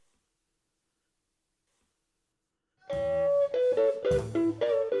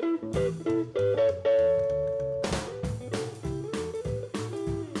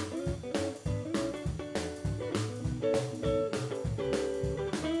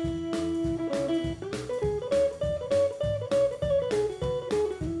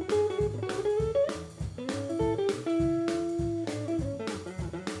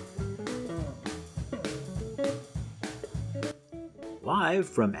Live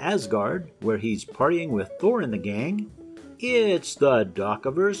from Asgard, where he's partying with Thor and the gang, it's the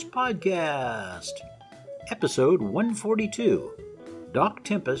Docaverse Podcast, Episode 142, Doc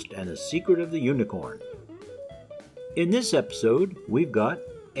Tempest and the Secret of the Unicorn. In this episode, we've got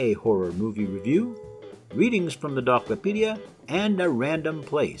a horror movie review, readings from the Doclopedia, and a random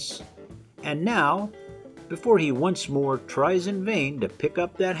place. And now, before he once more tries in vain to pick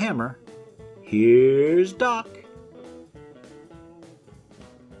up that hammer, here's Doc.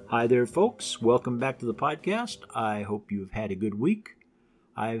 Hi there, folks. Welcome back to the podcast. I hope you've had a good week.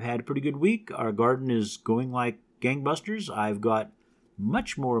 I've had a pretty good week. Our garden is going like gangbusters. I've got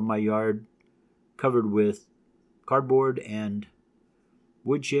much more of my yard covered with cardboard and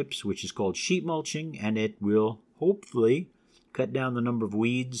wood chips, which is called sheet mulching, and it will hopefully cut down the number of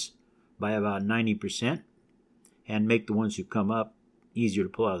weeds by about 90% and make the ones who come up easier to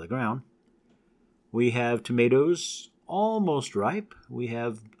pull out of the ground. We have tomatoes almost ripe. We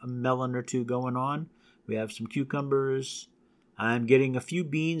have a melon or two going on. We have some cucumbers. I'm getting a few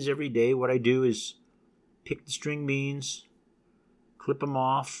beans every day. What I do is pick the string beans, clip them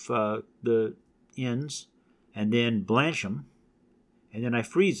off the ends, and then blanch them, and then I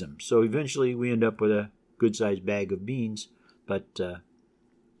freeze them. So eventually we end up with a good-sized bag of beans, but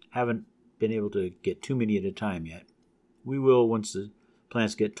haven't been able to get too many at a time yet. We will once the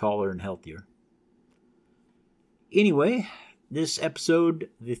plants get taller and healthier. Anyway, this episode,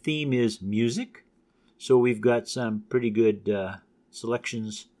 the theme is music. So we've got some pretty good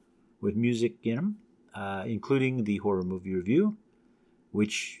selections with music in them, including the horror movie review,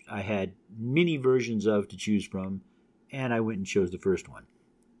 which I had many versions of to choose from, and I went and chose the first one.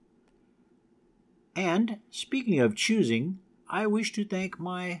 And speaking of choosing, I wish to thank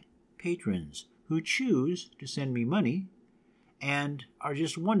my patrons who choose to send me money and are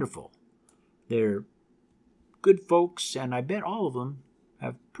just wonderful. They're good folks, and I bet all of them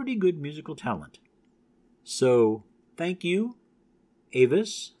have pretty good musical talent. So, thank you,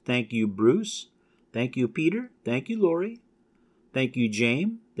 Avis. Thank you, Bruce. Thank you, Peter. Thank you, Lori. Thank you,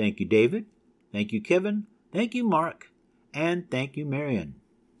 James. Thank you, David. Thank you, Kevin. Thank you, Mark. And thank you, Marion.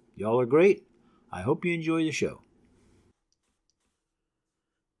 Y'all are great. I hope you enjoy the show.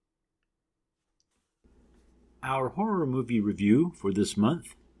 Our horror movie review for this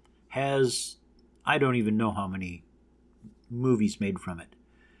month has, I don't even know how many movies made from it.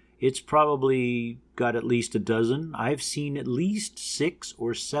 It's probably got at least a dozen. I've seen at least 6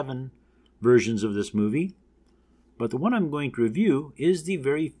 or 7 versions of this movie, but the one I'm going to review is the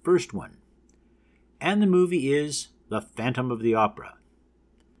very first one. And the movie is The Phantom of the Opera.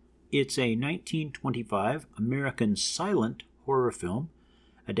 It's a 1925 American silent horror film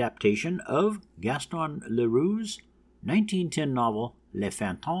adaptation of Gaston Leroux's 1910 novel Le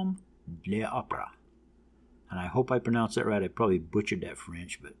Fantôme de l'Opéra. And I hope I pronounced that right. I probably butchered that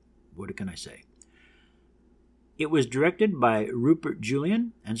French, but what can I say? It was directed by Rupert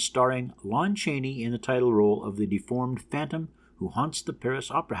Julian and starring Lon Chaney in the title role of the deformed phantom who haunts the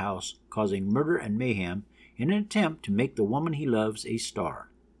Paris Opera House, causing murder and mayhem in an attempt to make the woman he loves a star.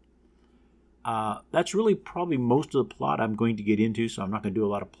 That's really probably most of the plot I'm going to get into, so I'm not going to do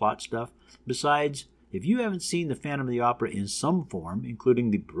a lot of plot stuff. Besides, if you haven't seen The Phantom of the Opera in some form,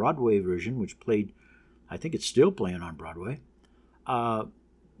 including the Broadway version, which played, I think it's still playing on Broadway, go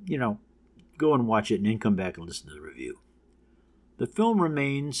and watch it and then come back and listen to the review. The film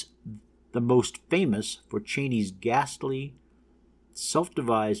remains the most famous for Chaney's ghastly,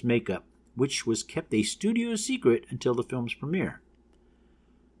 self-devised makeup, which was kept a studio secret until the film's premiere.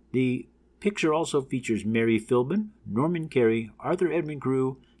 The picture also features Mary Philbin, Norman Carey, Arthur Edmund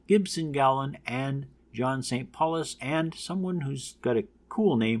Grew, Gibson Gowland, and John St. Paulus, and someone who's got a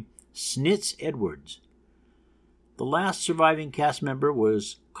cool name, Snitz Edwards. The last surviving cast member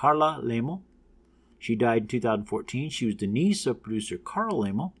was Carla Laemmle. She died in 2014. She was the niece of producer Carl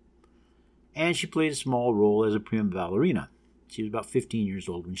Laemmle, and she played a small role as a prima ballerina. She was about 15 years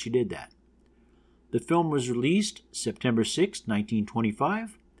old when she did that. The film was released September 6,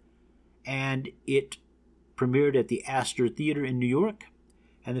 1925, and it premiered at the Astor Theater in New York,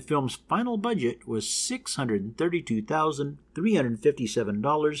 and the film's final budget was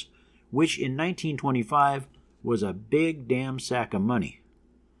 $632,357, which in 1925 was a big damn sack of money.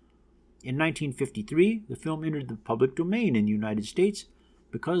 In 1953, the film entered the public domain in the United States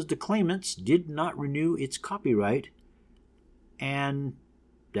because the claimants did not renew its copyright, and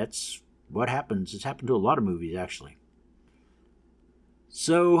that's what happens. It's happened to a lot of movies, actually.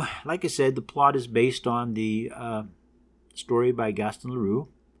 So, like I said, the plot is based on the story by Gaston Leroux,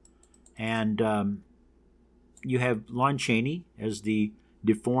 and you have Lon Chaney as the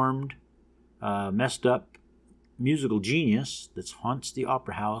deformed, messed up musical genius that haunts the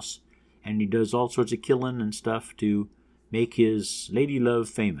opera house, and he does all sorts of killing and stuff to make his lady love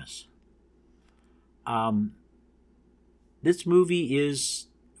famous. This movie is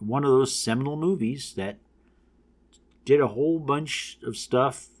one of those seminal movies that did a whole bunch of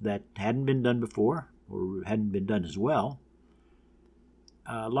stuff that hadn't been done before, or hadn't been done as well.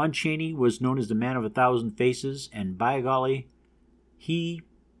 Lon Chaney was known as the man of 1,000 faces, and by golly, he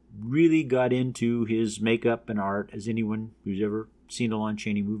really got into his makeup and art, as anyone who's ever seen a Lon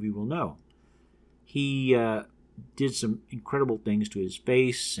Chaney movie will know. He did some incredible things to his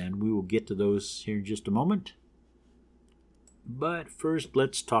face, and we will get to those here in just a moment. But first,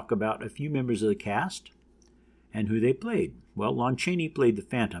 let's talk about a few members of the cast and who they played. Well, Lon Chaney played the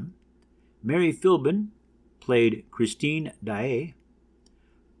Phantom. Mary Philbin played Christine Daae.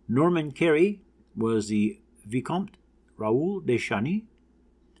 Norman Carey was the Vicomte Raoul de Chagny.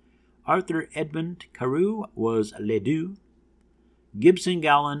 Arthur Edmund Carew was Ledoux. Gibson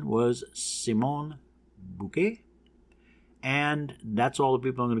Gallen was Simone Bouquet. And that's all the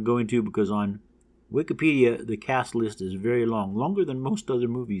people I'm going to go into, because on Wikipedia, the cast list is very long, longer than most other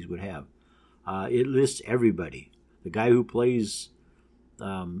movies would have. It lists everybody. The guy who plays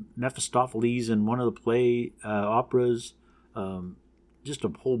Mephistopheles in one of the operas, just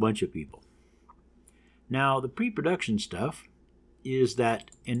a whole bunch of people. Now, the pre-production stuff is that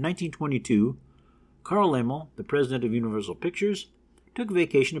in 1922, Carl Laemmle, the president of Universal Pictures, took a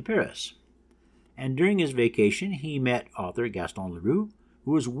vacation to Paris. And during his vacation, he met author Gaston Leroux,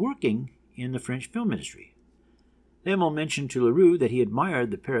 who was working in the French film industry. Laemmle mentioned to Leroux that he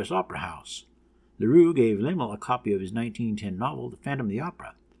admired the Paris Opera House. Leroux gave Laemmle a copy of his 1910 novel, The Phantom of the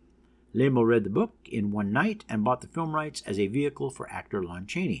Opera. Laemmle read the book in one night and bought the film rights as a vehicle for actor Lon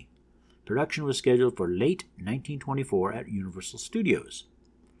Chaney. Production was scheduled for late 1924 at Universal Studios.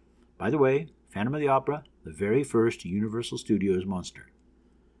 By the way, Phantom of the Opera, the very first Universal Studios monster.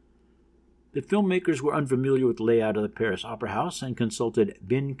 The filmmakers were unfamiliar with the layout of the Paris Opera House and consulted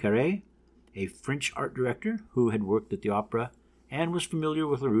Ben Carré, a French art director who had worked at the opera and was familiar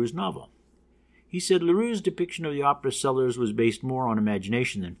with Leroux's novel. He said Leroux's depiction of the opera cellars was based more on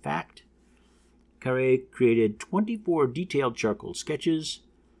imagination than fact. Carré created 24 detailed charcoal sketches,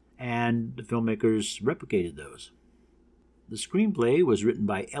 and the filmmakers replicated those. The screenplay was written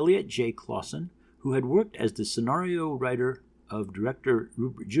by Elliot J. Clausen, who had worked as the scenario writer of director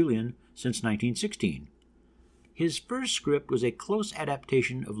Rupert Julian since 1916. His first script was a close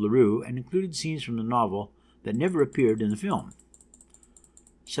adaptation of Leroux and included scenes from the novel that never appeared in the film,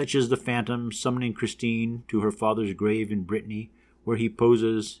 such as the Phantom summoning Christine to her father's grave in Brittany, where he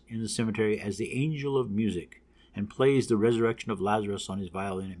poses in the cemetery as the Angel of Music and plays the resurrection of Lazarus on his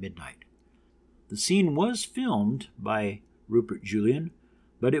violin at midnight. The scene was filmed by Rupert Julian,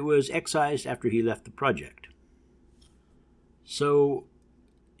 but it was excised after he left the project. So,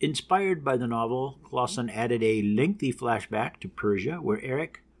 inspired by the novel, Clausen added a lengthy flashback to Persia, where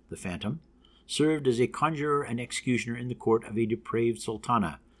Eric, the Phantom, served as a conjurer and executioner in the court of a depraved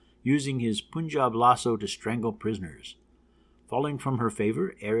sultana, using his Punjab lasso to strangle prisoners. Falling from her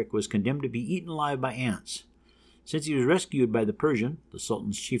favor, Eric was condemned to be eaten alive by ants. Since he was rescued by the Persian, the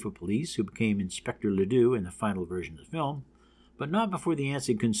Sultan's chief of police, who became Inspector Ledoux in the final version of the film, but not before the ants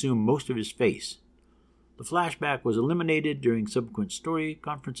had consumed most of his face. The flashback was eliminated during subsequent story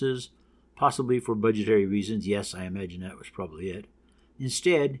conferences, possibly for budgetary reasons. Yes, I imagine that was probably it.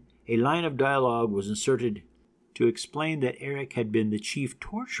 Instead, a line of dialogue was inserted to explain that Eric had been the chief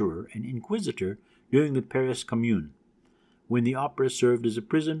torturer and inquisitor during the Paris Commune, when the opera served as a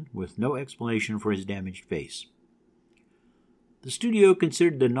prison with no explanation for his damaged face. The studio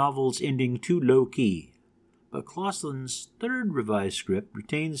considered the novel's ending too low-key, but Clausen's third revised script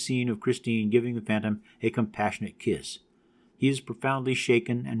retained the scene of Christine giving the Phantom a compassionate kiss. He is profoundly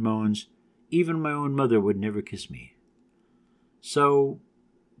shaken and moans, "Even my own mother would never kiss me." So,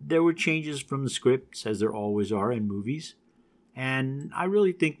 there were changes from the scripts, as there always are in movies, and I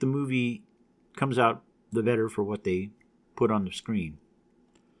really think the movie comes out the better for what they put on the screen.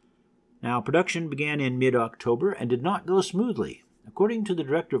 Now, production began in mid-October and did not go smoothly. According to the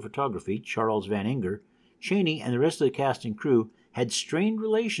director of photography, Charles Van Enger, Chaney and the rest of the cast and crew had strained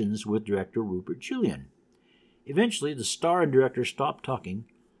relations with director Rupert Julian. Eventually, the star and director stopped talking,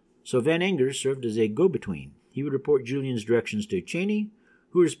 so Van Enger served as a go-between. He would report Julian's directions to Chaney,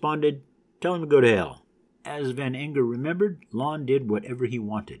 who responded, "Tell him to go to hell." As Van Enger remembered, Lon did whatever he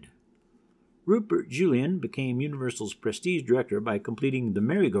wanted. Rupert Julian became Universal's prestige director by completing The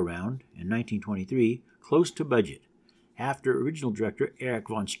Merry-Go-Round in 1923, close to budget, after original director Erich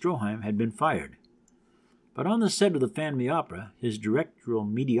von Stroheim had been fired. But on the set of the Phantom of the Opera, his directorial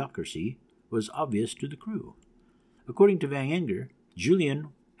mediocrity was obvious to the crew. According to Van Enger, Julian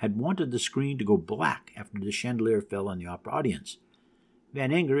had wanted the screen to go black after the chandelier fell on the opera audience.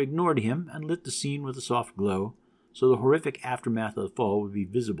 Van Enger ignored him and lit the scene with a soft glow, so the horrific aftermath of the fall would be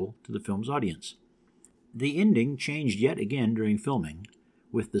visible to the film's audience. The ending changed yet again during filming,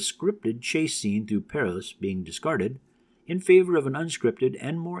 with the scripted chase scene through Paris being discarded in favor of an unscripted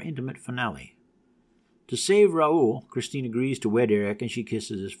and more intimate finale. To save Raoul, Christine agrees to wed Eric and she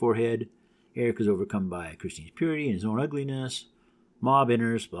kisses his forehead. Eric is overcome by Christine's purity and his own ugliness. Mob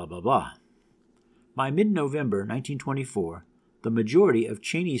enters, blah, blah, blah. By mid-November 1924, the majority of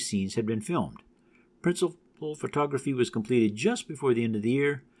Chaney's scenes had been filmed. Principal photography was completed just before the end of the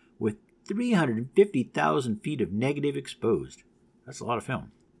year, with 350,000 feet of negative exposed. That's a lot of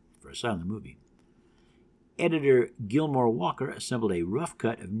film for a silent movie. Editor Gilmore Walker assembled a rough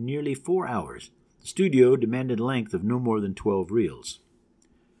cut of nearly 4 hours. The studio demanded a length of no more than 12 reels.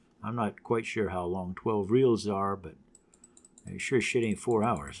 I'm not quite sure how long 12 reels are, but sure shit ain't 4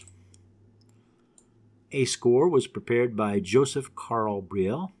 hours. A score was prepared by Joseph Carl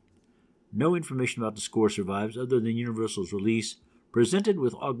Briel. No information about the score survives other than Universal's release, presented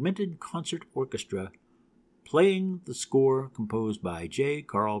with augmented concert orchestra, playing the score composed by J.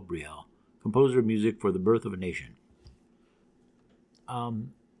 Carl Briel, composer of music for The Birth of a Nation.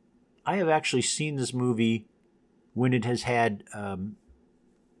 I have actually seen this movie when it has had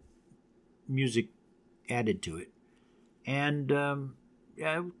music added to it, and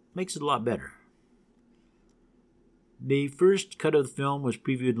it makes it a lot better. The first cut of the film was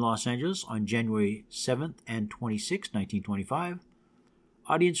previewed in Los Angeles on January 7th and 26th, 1925.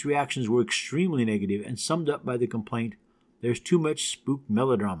 Audience reactions were extremely negative and summed up by the complaint, "There's too much spook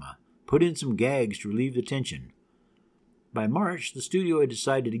melodrama. Put in some gags to relieve the tension." By March, the studio had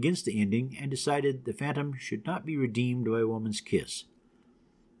decided against the ending and decided the Phantom should not be redeemed by a woman's kiss.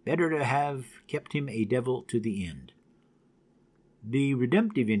 Better to have kept him a devil to the end. The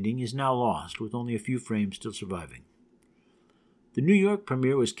redemptive ending is now lost, with only a few frames still surviving. The New York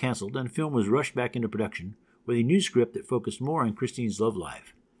premiere was canceled and the film was rushed back into production with a new script that focused more on Christine's love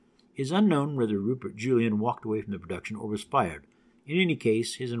life. It is unknown whether Rupert Julian walked away from the production or was fired. In any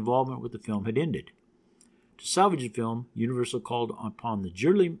case, his involvement with the film had ended. To salvage the film, Universal called upon the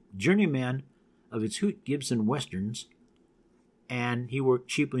journeyman of its Hoot Gibson westerns, and he worked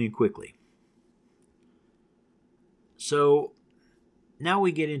cheaply and quickly. So, now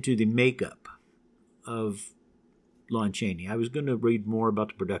we get into the makeup of Lon Chaney. I was going to read more about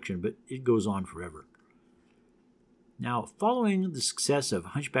the production, but it goes on forever. Now, following the success of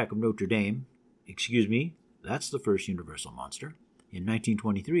Hunchback of Notre Dame, that's the first Universal monster, in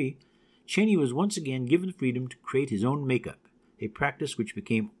 1923, Chaney was once again given the freedom to create his own makeup, a practice which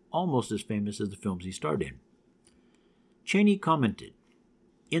became almost as famous as the films he starred in. Chaney commented,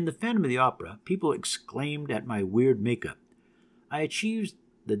 "In The Phantom of the Opera, people exclaimed at my weird makeup. I achieved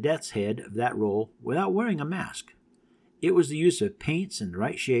the death's head of that role without wearing a mask. It was the use of paints in the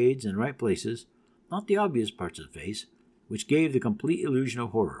right shades and right places, not the obvious parts of the face, which gave the complete illusion of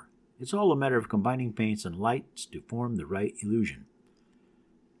horror. It's all a matter of combining paints and lights to form the right illusion."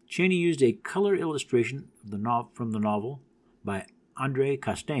 Chaney used a color illustration from the novel by André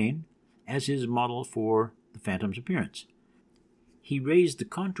Castain as his model for the Phantom's appearance. He raised the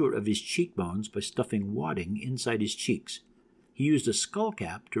contour of his cheekbones by stuffing wadding inside his cheeks. He used a skull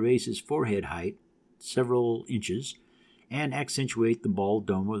cap to raise his forehead height several inches and accentuate the bald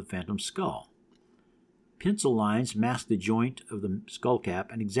dome of the Phantom's skull. Pencil lines masked the joint of the skull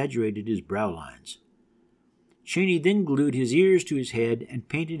cap and exaggerated his brow lines. Chaney then glued his ears to his head and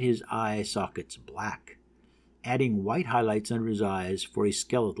painted his eye sockets black, adding white highlights under his eyes for a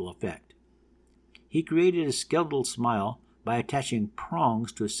skeletal effect. He created a skeletal smile by attaching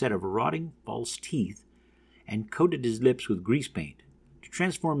prongs to a set of rotting false teeth and coated his lips with grease paint. To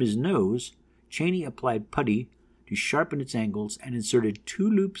transform his nose, Chaney applied putty to sharpen its angles and inserted 2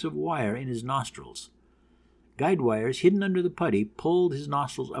 loops of wire in his nostrils. Guide wires hidden under the putty pulled his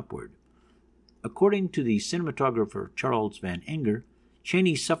nostrils upward. According to the cinematographer Charles Van Enger,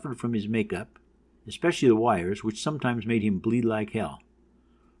 Chaney suffered from his makeup, especially the wires, which sometimes made him bleed like hell.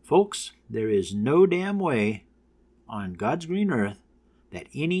 Folks, there is no damn way on God's green earth that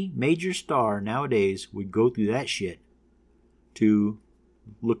any major star nowadays would go through that shit to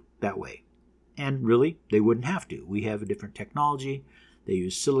look that way. And really, they wouldn't have to. We have a different technology. They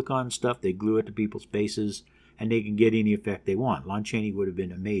use silicone stuff. They glue it to people's faces, and they can get any effect they want. Lon Chaney would have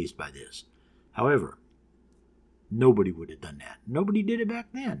been amazed by this. However, nobody would have done that. Nobody did it back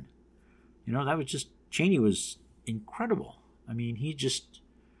then. That was just, Chaney was incredible. I mean,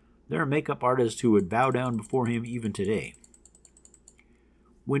 there are makeup artists who would bow down before him even today.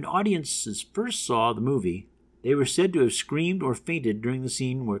 When audiences first saw the movie, They were said to have screamed or fainted during the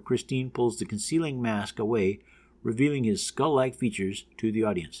scene where Christine pulls the concealing mask away, revealing his skull-like features to the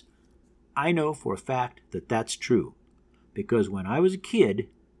audience. I know for a fact that that's true, because when I was a kid,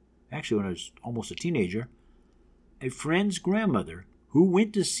 actually when I was almost a teenager, a friend's grandmother who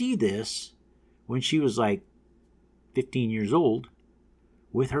went to see this when she was like 15 years old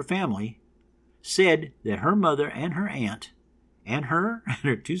with her family said that her mother and her aunt and her and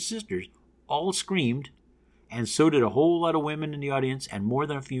her two sisters all screamed, and so did a whole lot of women in the audience and more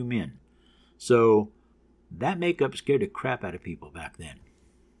than a few men. So that makeup scared the crap out of people back then.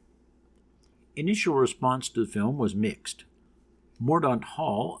 Initial response to the film was mixed. Mordaunt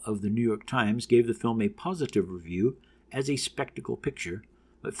Hall of the New York Times gave the film a positive review as a spectacle picture,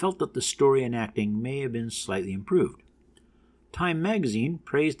 but felt that the story and acting may have been slightly improved. Time magazine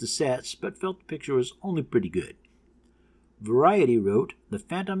praised the sets, but felt the picture was only pretty good. Variety wrote, "The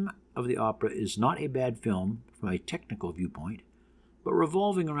Phantom of the Opera is not a bad film from a technical viewpoint, but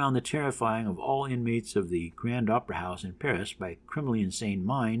revolving around the terrifying of all inmates of the Grand Opera House in Paris by a criminally insane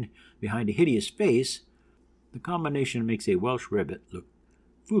mind behind a hideous face, the combination makes a Welsh rabbit look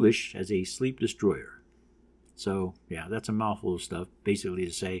foolish as a sleep destroyer." So, yeah, that's a mouthful of stuff, basically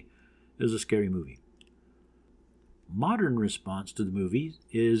to say it was a scary movie. Modern response to the movie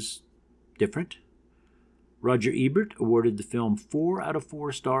is different. Roger Ebert awarded the film 4 out of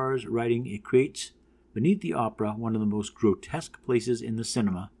 4 stars, writing, "It creates beneath the opera one of the most grotesque places in the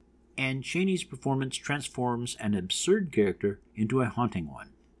cinema, and Chaney's performance transforms an absurd character into a haunting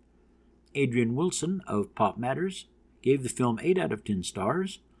one." Adrian Wilson of Pop Matters gave the film 8 out of 10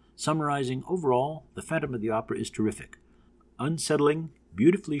 stars, summarizing, "Overall, The Phantom of the Opera is terrific, unsettling,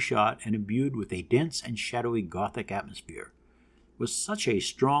 beautifully shot, and imbued with a dense and shadowy Gothic atmosphere. With such a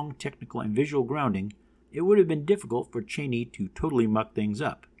strong technical and visual grounding, it would have been difficult for Chaney to totally muck things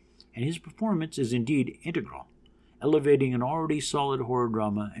up, and his performance is indeed integral, elevating an already solid horror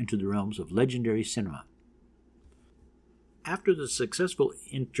drama into the realms of legendary cinema." After the successful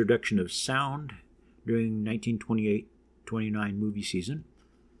introduction of sound during 1928-29 movie season,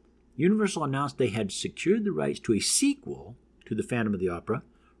 Universal announced they had secured the rights to a sequel to The Phantom of the Opera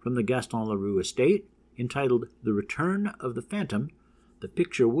from the Gaston Leroux estate, entitled The Return of the Phantom. The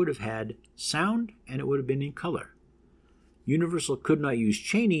picture would have had sound and it would have been in color. Universal could not use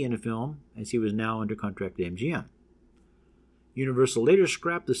Chaney in the film as he was now under contract to MGM. Universal later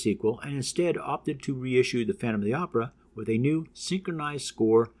scrapped the sequel and instead opted to reissue The Phantom of the Opera with a new synchronized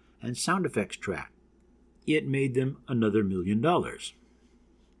score and sound effects track. It made them another $1 million.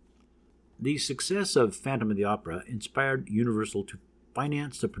 The success of Phantom of the Opera inspired Universal to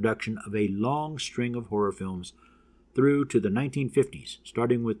finance the production of a long string of horror films through to the 1950s,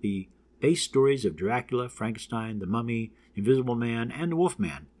 starting with the base stories of Dracula, Frankenstein, The Mummy, Invisible Man, and The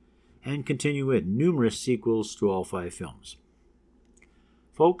Wolfman, and continue with numerous sequels to all 5 films.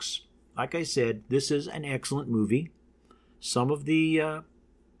 Folks, like I said, this is an excellent movie. Some of the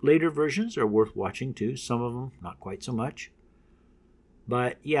later versions are worth watching too, some of them not quite so much.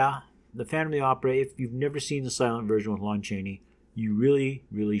 But yeah, The Phantom of the Opera, if you've never seen the silent version with Lon Chaney, you really,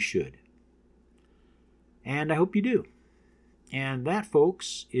 really should. And I hope you do. And that,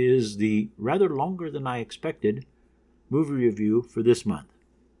 folks, is the rather longer than I expected movie review for this month.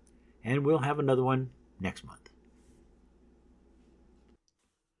 And we'll have another one next month.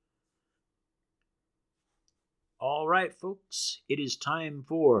 All right, folks, it is time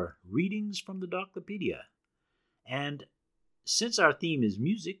for Readings from the Doclopedia. And since our theme is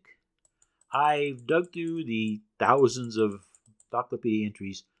music, I've dug through the thousands of Doclopedia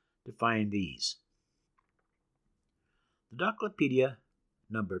entries to find these. The Doclopedia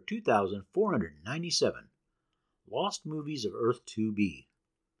number 2497, Lost Movies of Earth 2B.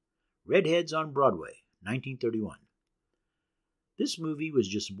 Redheads on Broadway, 1931. This movie was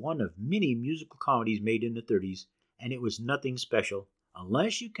just one of many musical comedies made in the 30s, and it was nothing special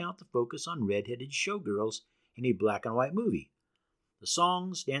unless you count the focus on redheaded showgirls in a black and white movie. The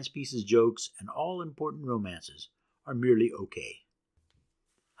songs, dance pieces, jokes, and all important romances are merely okay.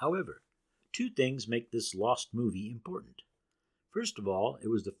 However, 2 things make this lost movie important. First of all, it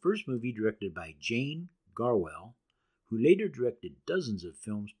was the first movie directed by Jane Garwell, who later directed dozens of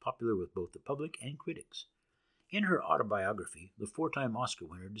films popular with both the public and critics. In her autobiography, the 4-time Oscar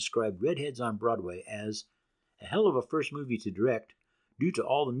winner described Redheads on Broadway as a hell of a first movie to direct due to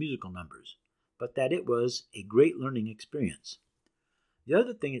all the musical numbers, but that it was a great learning experience. The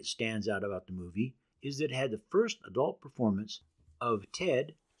other thing that stands out about the movie is that it had the first adult performance of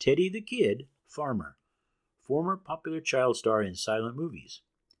Teddy the Kid, Farmer, former popular child star in silent movies.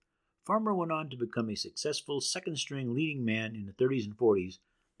 Farmer went on to become a successful second-string leading man in the 30s and 40s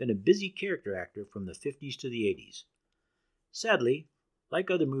been a busy character actor from the 50s to the 80s. Sadly,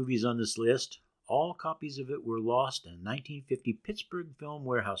 like other movies on this list, all copies of it were lost in a 1950 Pittsburgh film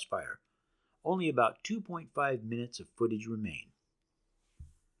warehouse fire. Only about 2.5 minutes of footage remain.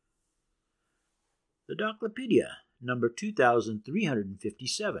 The Doclopedia, number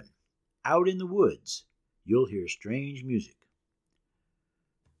 2357. Out in the woods, you'll hear strange music.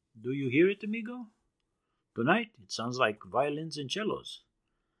 Do you hear it, amigo? Tonight, it sounds like violins and cellos.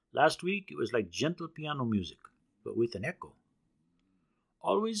 Last week, it was like gentle piano music, but with an echo.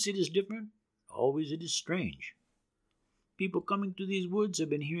 Always it is different, always it is strange. People coming to these woods have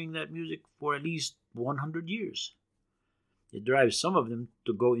been hearing that music for at least 100 years. It drives some of them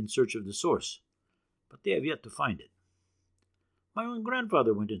to go in search of the source, but they have yet to find it. My own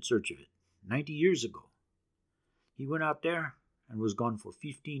grandfather went in search of it 90 years ago. He went out there and was gone for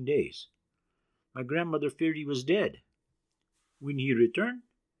 15 days. My grandmother feared he was dead. When he returned,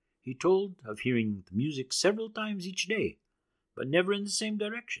 he told of hearing the music several times each day, but never in the same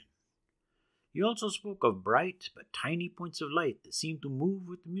direction. He also spoke of bright but tiny points of light that seemed to move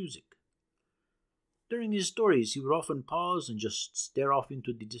with the music. During his stories, he would often pause and just stare off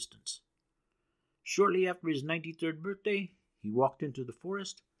into the distance. Shortly after his 93rd birthday, he walked into the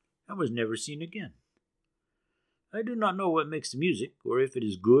forest and was never seen again. I do not know what makes the music, or if it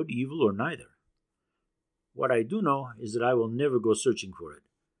is good, evil, or neither. What I do know is that I will never go searching for it,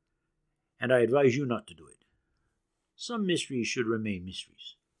 and I advise you not to do it. Some mysteries should remain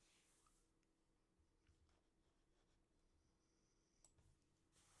mysteries.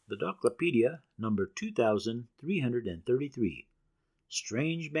 The Doclopedia, number 2333.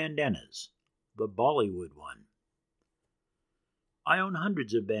 Strange Bandanas, the Bollywood one. I own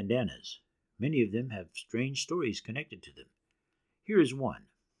hundreds of bandanas. Many of them have strange stories connected to them. Here is one.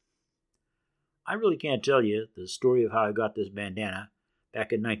 I really can't tell you the story of how I got this bandana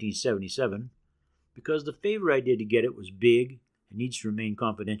back in 1977 because the favor I did to get it was big and needs to remain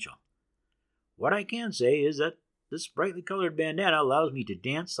confidential. What I can say is that this brightly colored bandana allows me to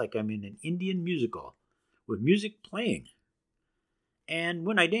dance like I'm in an Indian musical with music playing. And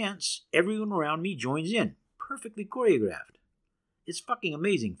when I dance, everyone around me joins in, perfectly choreographed. It's fucking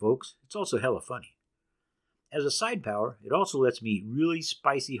amazing, folks. It's also hella funny. As a side power, it also lets me eat really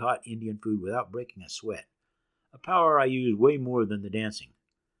spicy hot Indian food without breaking a sweat, a power I use way more than the dancing.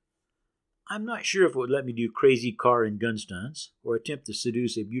 I'm not sure if it would let me do crazy car and gun stunts or attempt to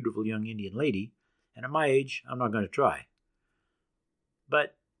seduce a beautiful young Indian lady, and at my age, I'm not going to try.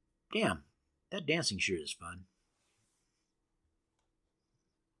 But, damn, that dancing sure is fun.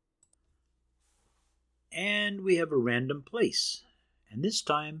 And we have a random place, and this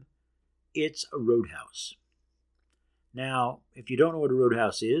time, it's a roadhouse. Now, if you don't know what a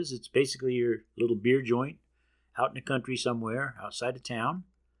roadhouse is, it's basically your little beer joint out in the country somewhere, outside of town,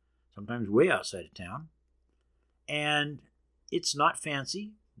 sometimes way outside of town. And it's not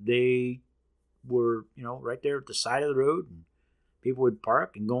fancy. They were, right there at the side of the road, and people would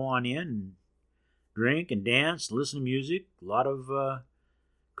park and go on in and drink and dance, listen to music. A lot of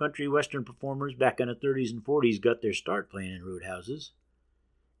country western performers back in the 30s and 40s got their start playing in roadhouses.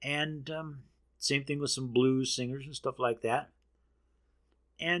 And same thing with some blues singers and stuff like that.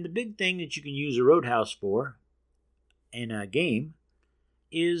 And the big thing that you can use a roadhouse for in a game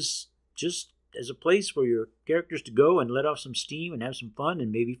is just as a place for your characters to go and let off some steam and have some fun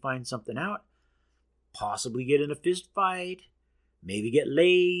and maybe find something out. Possibly get in a fist fight. Maybe get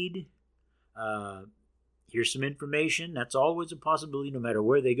laid. Hear some information. That's always a possibility no matter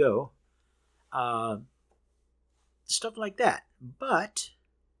where they go. Stuff like that. But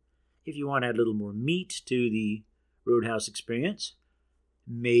if you want to add a little more meat to the roadhouse experience,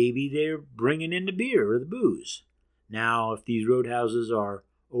 maybe they're bringing in the beer or the booze. Now, if these roadhouses are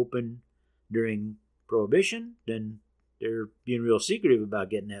open during Prohibition, then they're being real secretive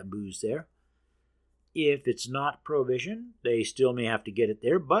about getting that booze there. If it's not Prohibition, they still may have to get it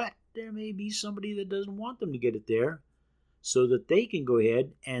there, but there may be somebody that doesn't want them to get it there so that they can go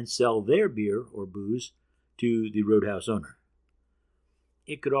ahead and sell their beer or booze to the roadhouse owner.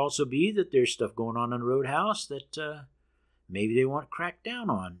 It could also be that there's stuff going on in the roadhouse that maybe they want to crack down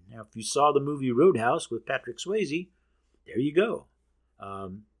on. Now, if you saw the movie Roadhouse with Patrick Swayze, there you go. There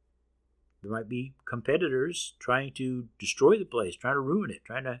might be competitors trying to destroy the place, trying to ruin it,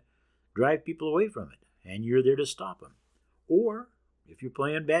 trying to drive people away from it, and you're there to stop them. Or, if you're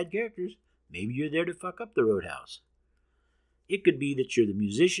playing bad characters, maybe you're there to fuck up the roadhouse. It could be that you're the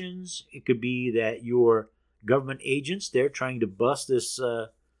musicians. It could be that you're government agents there trying to bust this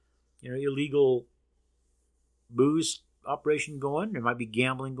illegal booze operation going. There might be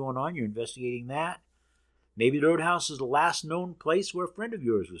gambling going on. You're investigating that. Maybe the Roadhouse is the last known place where a friend of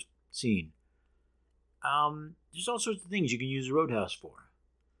yours was seen. There's all sorts of things you can use the Roadhouse for.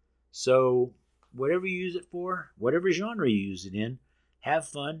 So, whatever you use it for, whatever genre you use it in, have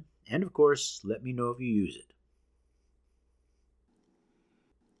fun, and of course, let me know if you use it.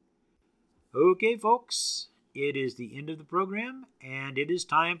 Okay, folks, it is the end of the program, and it is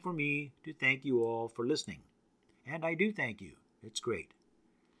time for me to thank you all for listening. And I do thank you. It's great.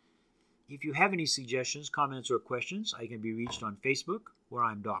 If you have any suggestions, comments, or questions, I can be reached on Facebook, where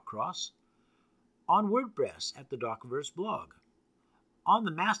I'm Doc Cross, on WordPress at the Docverse blog, on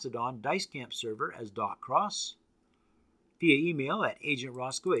the Mastodon Dice Camp server as Doc Cross, via email at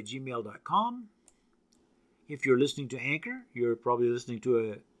agentroscoe@gmail.com. If you're listening to Anchor, you're probably listening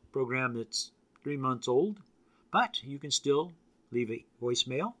to a program that's 3 months old, but you can still leave a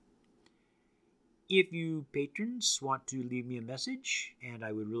voicemail. If you patrons want to leave me a message, and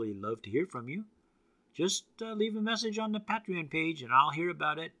I would really love to hear from you, just leave a message on the Patreon page and I'll hear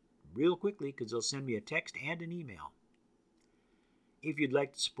about it real quickly because they'll send me a text and an email. If you'd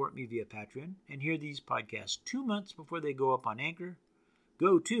like to support me via Patreon and hear these podcasts 2 months before they go up on Anchor,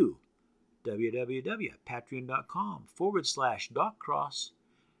 go to www.patreon.com/DocCross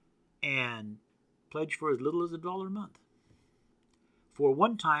and pledge for as little as $1 a month. For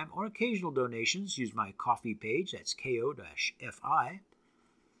one-time or occasional donations, use my Ko-fi page, that's ko-fi,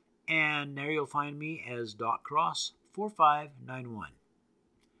 and there you'll find me as Doc Cross 4591.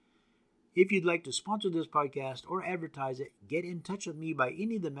 If you'd like to sponsor this podcast or advertise it, get in touch with me by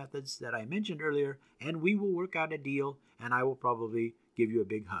any of the methods that I mentioned earlier, and we will work out a deal, and I will probably give you a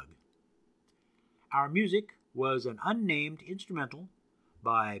big hug. Our music was an unnamed instrumental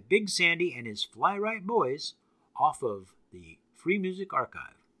by Big Sandy and his Fly Right Boys off of the Free Music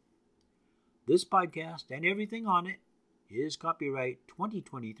Archive. This podcast and everything on it is copyright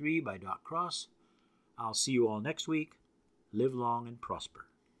 2023 by Doc Cross. I'll see you all next week. Live long and prosper.